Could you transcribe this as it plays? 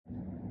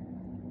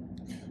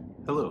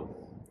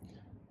Hello.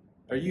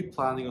 Are you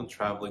planning on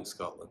travelling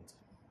Scotland?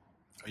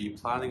 Are you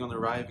planning on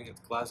arriving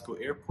at Glasgow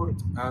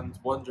Airport and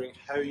wondering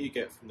how you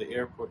get from the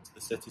airport to the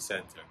city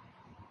centre?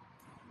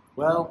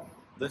 Well,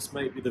 this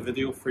might be the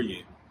video for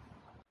you.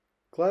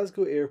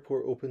 Glasgow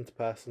Airport opened to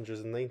passengers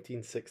in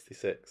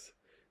 1966.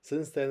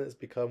 Since then, it's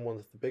become one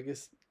of the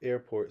biggest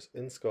airports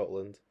in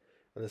Scotland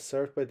and is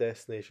served by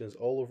destinations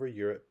all over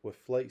Europe with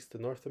flights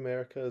to North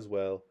America as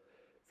well,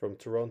 from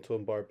Toronto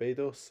and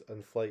Barbados,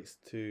 and flights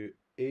to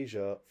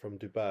Asia from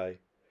Dubai,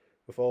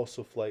 with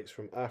also flights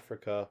from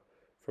Africa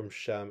from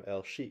Sharm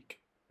el Sheikh.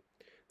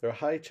 There are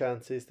high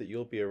chances that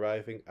you'll be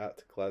arriving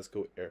at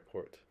Glasgow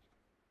Airport.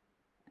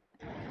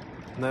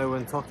 Now,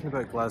 when talking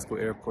about Glasgow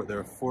Airport, there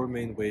are four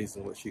main ways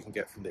in which you can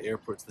get from the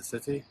airport to the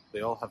city.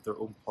 They all have their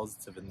own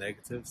positive and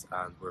negatives,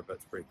 and we're about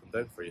to break them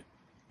down for you.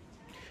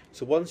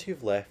 So once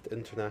you've left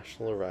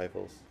international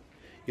arrivals,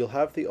 you'll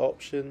have the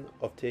option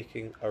of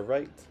taking a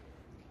right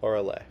or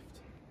a left.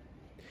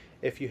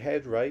 If you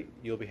head right,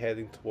 you'll be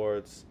heading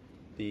towards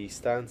the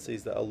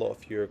stances that a lot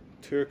of your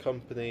tour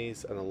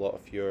companies and a lot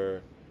of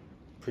your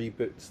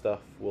pre-booked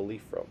stuff will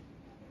leave from.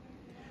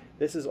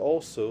 This is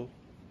also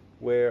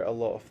where a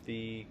lot of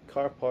the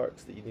car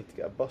parks that you need to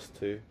get a bus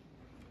to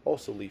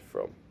also leave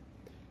from,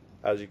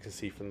 as you can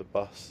see from the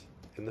bus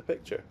in the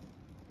picture.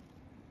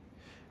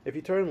 If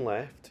you turn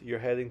left, you're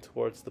heading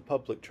towards the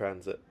public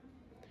transit.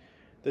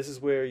 This is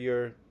where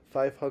your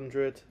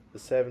 500, the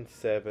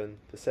 77,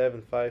 the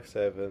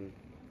 757,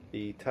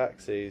 the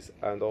taxis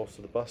and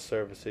also the bus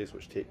services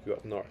which take you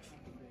up north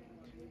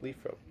leave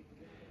from.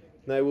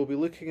 Now we'll be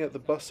looking at the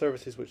bus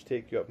services which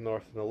take you up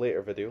north in a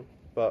later video,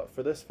 but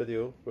for this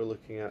video we're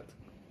looking at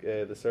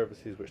the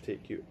services which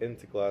take you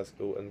into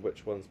Glasgow and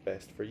which one's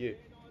best for you.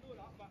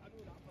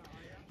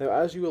 Now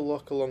as you will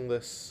walk along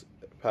this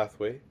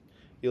pathway,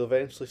 you'll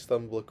eventually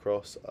stumble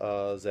across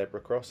a zebra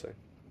crossing.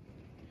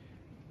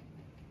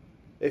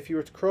 If you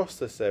were to cross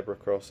this zebra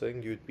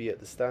crossing, you would be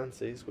at the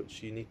stances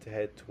which you need to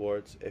head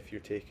towards if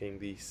you're taking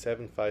the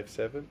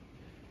 757,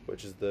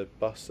 which is the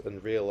bus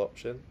and rail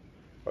option,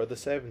 or the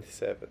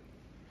 77,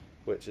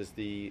 which is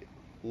the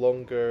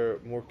longer,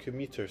 more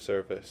commuter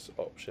service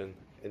option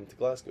into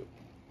Glasgow.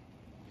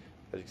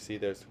 As you can see,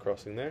 there's the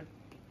crossing there,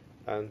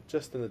 and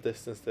just in the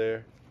distance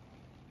there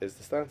is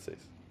the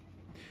stances.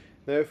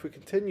 Now if we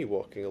continue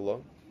walking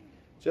along,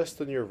 just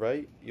on your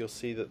right you'll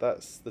see that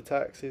that's the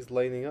taxis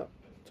lining up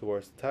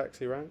towards the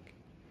taxi rank,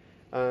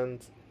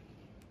 and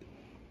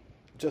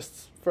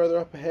just further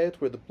up ahead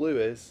where the blue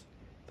is,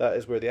 that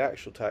is where the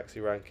actual taxi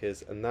rank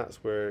is, and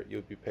that's where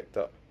you'll be picked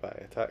up by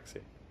a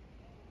taxi.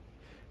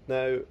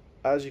 Now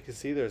as you can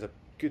see, there's a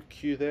good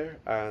queue there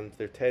and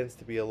there tends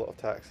to be a lot of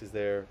taxis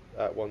there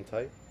at one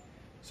time,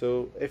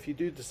 so if you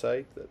do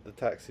decide that the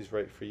taxi is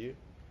right for you,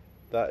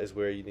 that is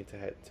where you need to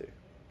head to.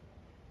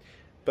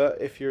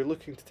 But if you're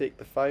looking to take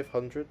the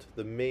 500,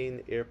 the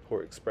main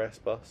airport express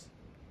bus,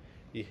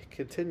 you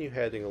continue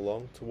heading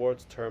along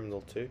towards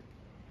Terminal 2,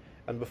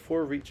 and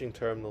before reaching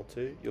Terminal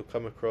 2 you'll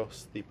come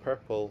across the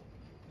purple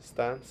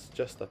stance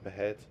just up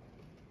ahead,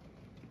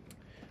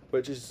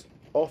 which is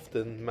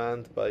often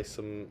manned by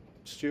some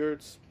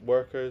stewards,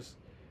 workers,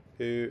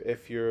 who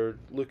if you're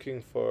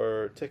looking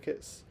for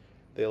tickets,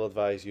 they'll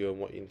advise you on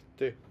what you need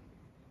to do.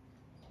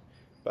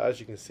 But as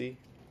you can see,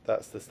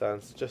 that's the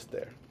stance just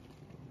there.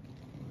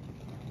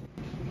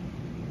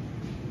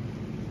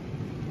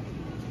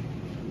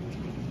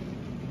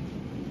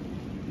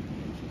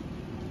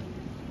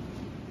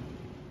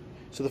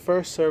 So the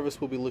first service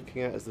we'll be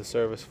looking at is the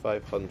Service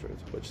 500,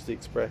 which is the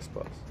express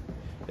bus.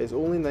 It's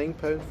only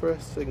 £9 for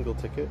a single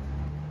ticket,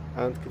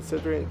 and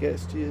considering it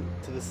gets you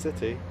to the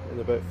city in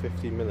about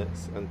 15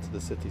 minutes and to the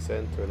city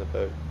centre in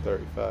about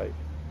 35,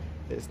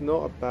 it's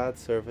not a bad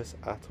service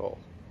at all.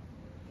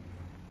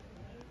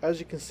 As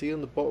you can see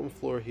on the bottom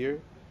floor here,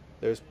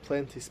 there's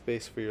plenty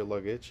space for your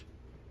luggage,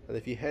 and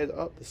if you head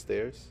up the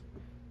stairs,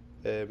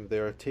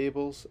 there are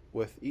tables,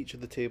 with each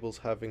of the tables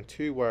having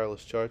 2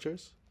 wireless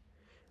chargers,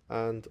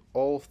 and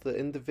all of the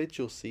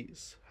individual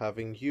seats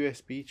having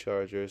USB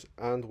chargers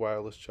and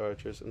wireless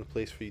chargers and a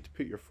place for you to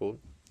put your phone.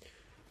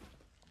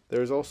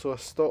 There is also a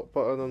stop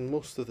button on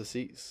most of the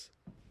seats,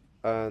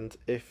 and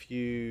if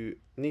you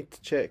need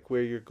to check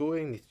where you're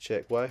going, need to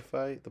check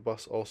Wi-Fi, the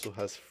bus also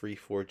has free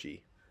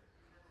 4G.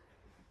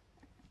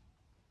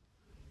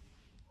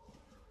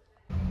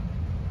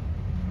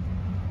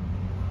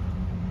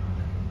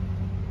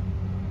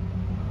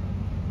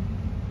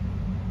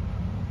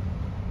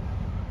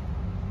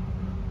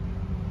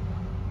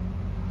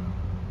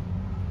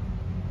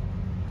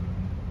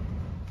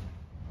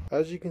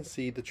 As you can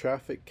see, the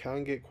traffic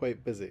can get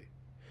quite busy,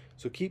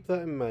 so keep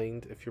that in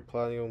mind if you're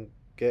planning on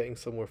getting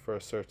somewhere for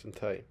a certain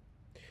time,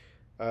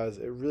 as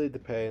it really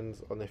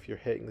depends on if you're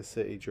hitting the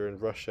city during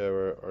rush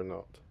hour or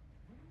not.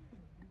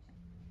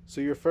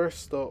 So your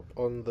first stop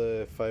on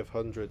the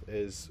 500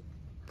 is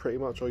pretty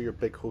much all your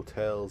big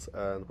hotels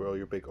and where all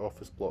your big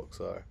office blocks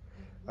are,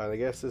 and I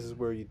guess this is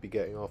where you'd be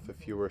getting off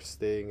if you were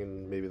staying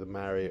in maybe the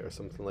Marriott or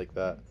something like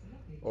that,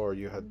 or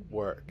you had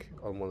work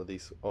on one of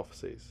these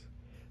offices.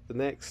 The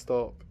next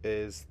stop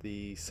is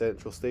the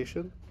central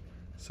station.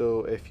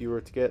 So if you were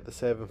to get the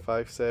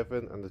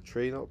 757 and the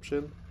train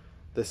option,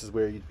 this is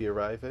where you'd be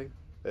arriving.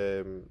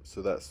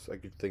 So that's a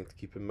good thing to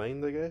keep in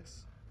mind, I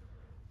guess.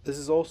 This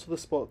is also the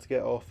spot to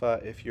get off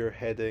at if you're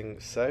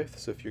heading south.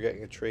 So if you're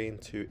getting a train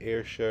to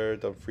Ayrshire,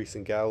 Dumfries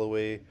and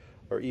Galloway,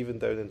 or even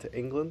down into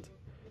England,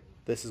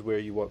 this is where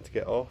you want to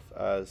get off,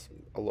 as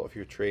a lot of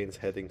your trains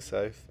heading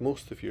south,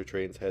 most of your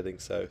trains heading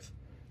south,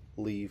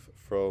 leave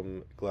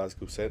from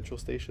Glasgow Central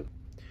Station.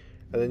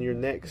 And then your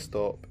next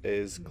stop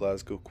is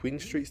Glasgow Queen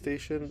Street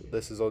Station.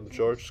 This is on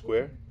George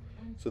Square.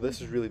 So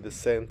this is really the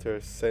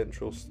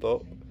central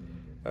stop.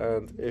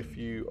 And if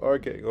you are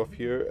getting off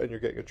here and you're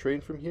getting a train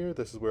from here,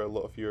 this is where a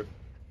lot of your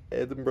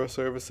Edinburgh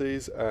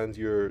services and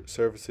your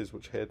services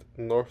which head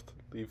north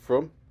leave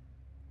from.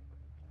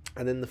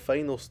 And then the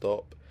final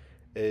stop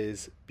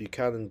is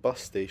Buchanan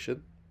Bus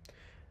Station.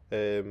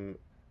 You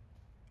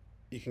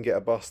can get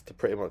a bus to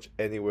pretty much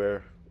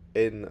anywhere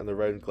in and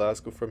around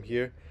Glasgow from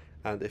here.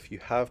 And if you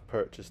have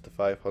purchased the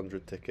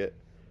 500 ticket,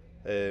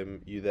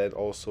 you then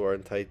also are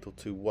entitled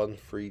to one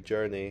free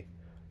journey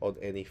on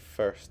any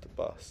first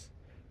bus.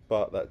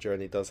 But that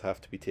journey does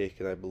have to be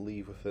taken, I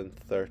believe, within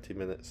 30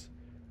 minutes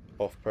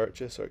of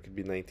purchase, or it could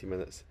be 90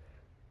 minutes.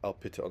 I'll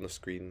put it on the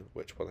screen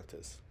which one it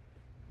is.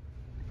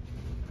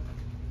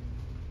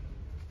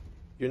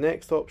 Your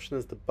next option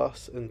is the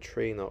bus and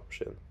train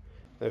option.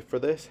 Now for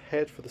this,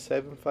 head for the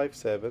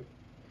 757,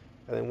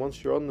 and then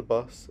once you're on the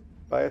bus,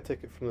 buy a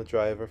ticket from the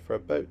driver for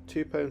about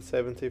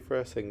 £2.70 for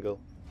a single,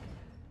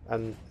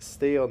 and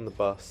stay on the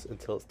bus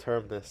until its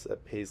terminus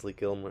at Paisley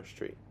Gilmore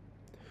Street.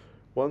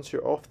 Once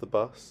you're off the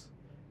bus,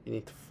 you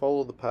need to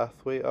follow the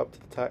pathway up to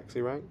the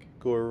taxi rank,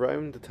 go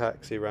around the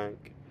taxi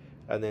rank,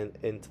 and then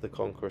into the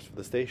concourse for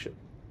the station.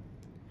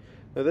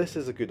 Now this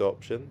is a good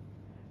option,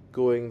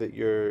 going that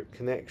your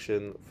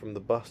connection from the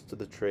bus to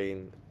the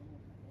train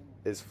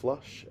is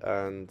flush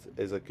and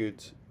is a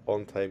good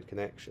on-time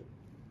connection.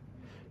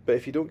 But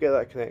if you don't get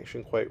that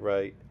connection quite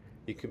right,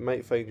 you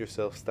might find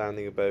yourself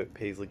standing about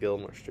Paisley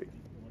Gilmore Street.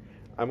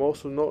 I'm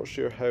also not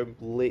sure how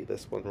late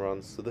this one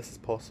runs, so this is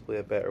possibly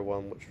a better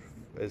one which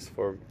is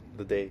for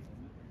the day.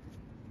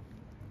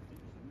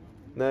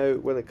 Now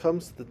when it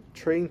comes to the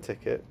train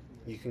ticket,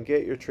 you can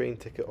get your train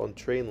ticket on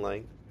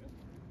Trainline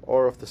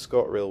or off the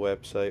ScotRail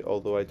website,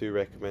 although I do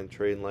recommend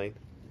Trainline,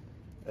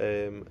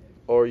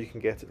 or you can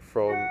get it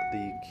from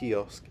the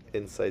kiosk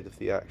inside of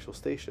the actual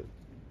station.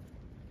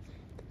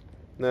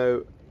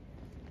 Now,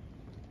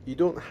 you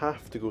don't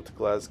have to go to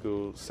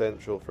Glasgow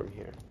Central from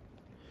here.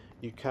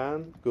 You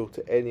can go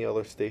to any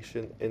other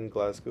station in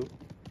Glasgow,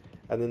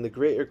 and in the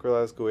greater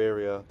Glasgow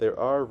area there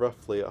are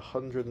roughly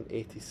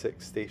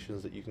 186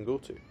 stations that you can go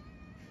to.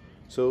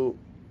 So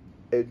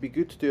it would be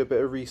good to do a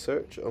bit of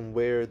research on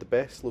where the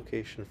best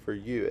location for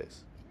you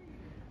is,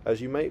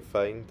 as you might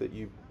find that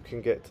you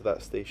can get to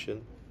that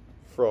station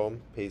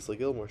from Paisley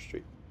Gilmore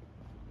Street.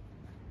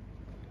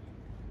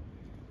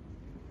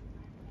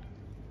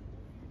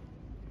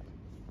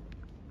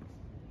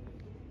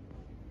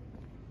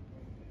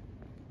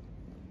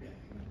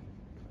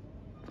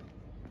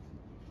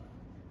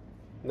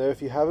 Now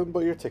if you haven't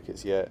bought your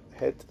tickets yet,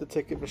 head to the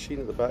ticket machine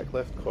at the back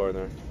left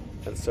corner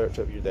and search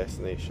up your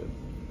destination.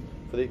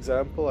 For the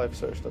example, I've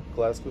searched up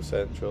Glasgow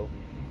Central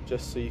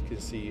just so you can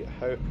see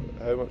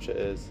how much it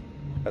is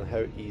and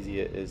how easy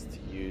it is to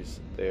use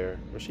their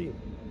machine.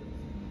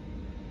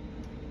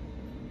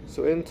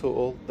 So in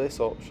total,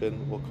 this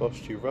option will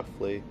cost you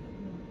roughly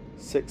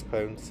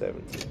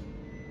 £6.70.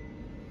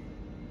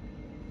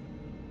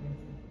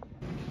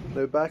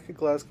 Now back at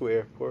Glasgow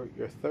Airport,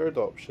 your third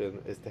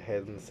option is to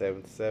head on the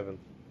 77.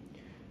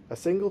 A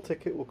single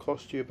ticket will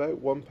cost you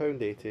about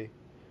 £1.80,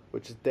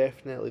 which is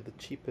definitely the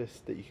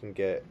cheapest that you can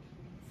get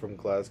from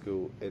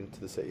Glasgow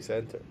into the city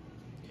centre,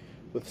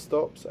 with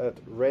stops at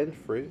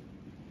Renfrew,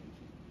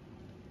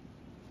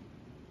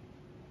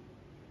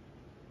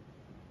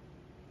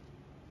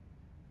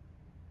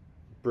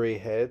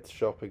 Braehead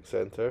Shopping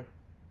Centre,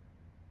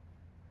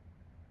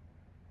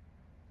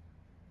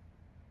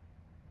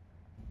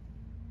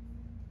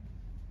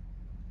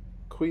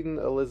 Queen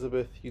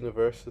Elizabeth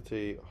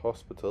University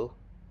Hospital,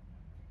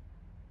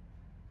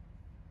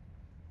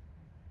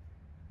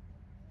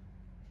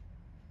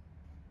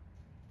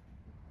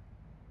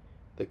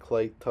 the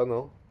Clyde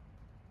Tunnel,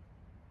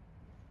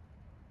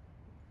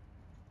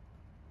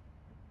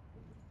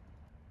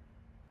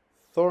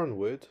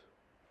 Thornwood,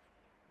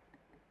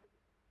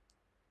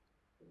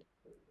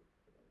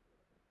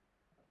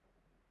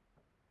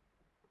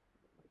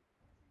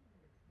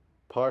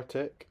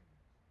 Partick,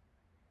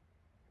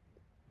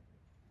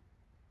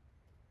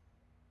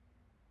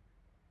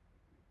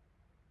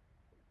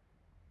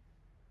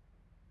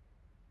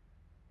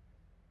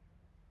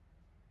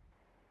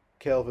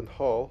 Kelvin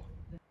Hall,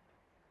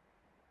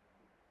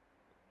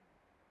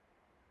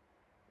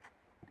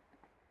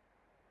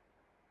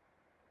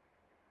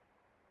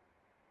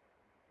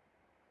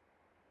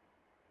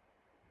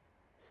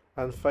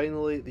 and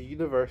finally the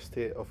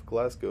University of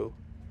Glasgow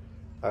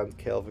and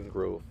Kelvin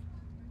Grove.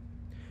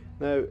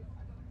 Now,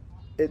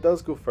 It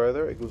does go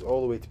further, it goes all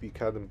the way to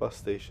Buchanan bus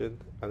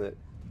station, and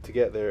to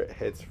get there it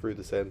heads through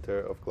the centre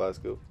of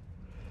Glasgow.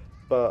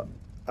 But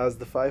as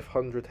the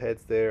 500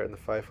 heads there and the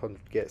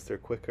 500 gets there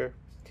quicker,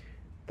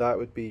 that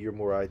would be your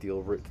more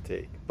ideal route to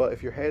take. But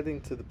if you're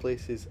heading to the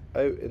places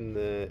out in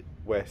the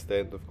west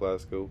end of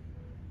Glasgow,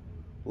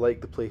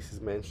 like the places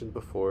mentioned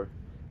before,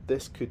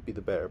 this could be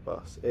the better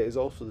bus. It is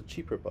also the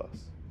cheaper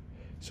bus.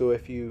 So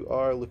if you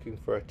are looking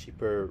for a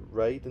cheaper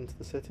ride into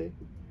the city,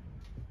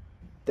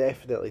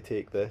 definitely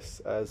take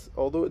this, as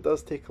although it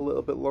does take a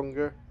little bit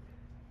longer,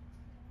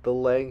 the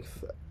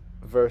length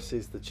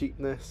versus the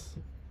cheapness,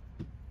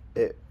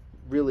 it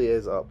really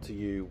is up to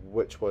you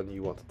which one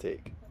you want to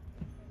take.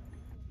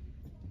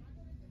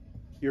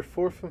 Your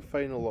fourth and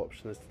final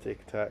option is to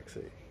take a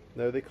taxi.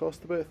 Now they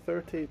cost about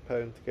 £38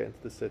 to get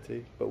into the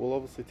city, but will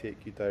obviously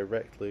take you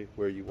directly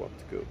where you want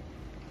to go.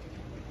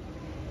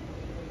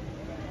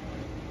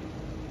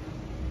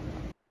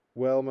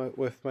 Well,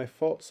 with my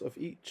thoughts of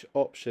each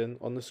option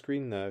on the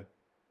screen now,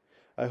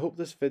 I hope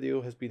this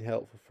video has been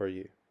helpful for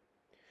you.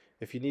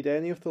 If you need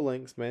any of the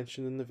links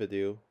mentioned in the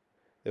video,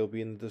 they will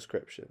be in the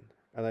description,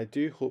 and I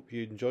do hope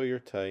you enjoy your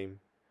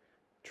time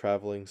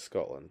travelling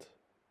Scotland.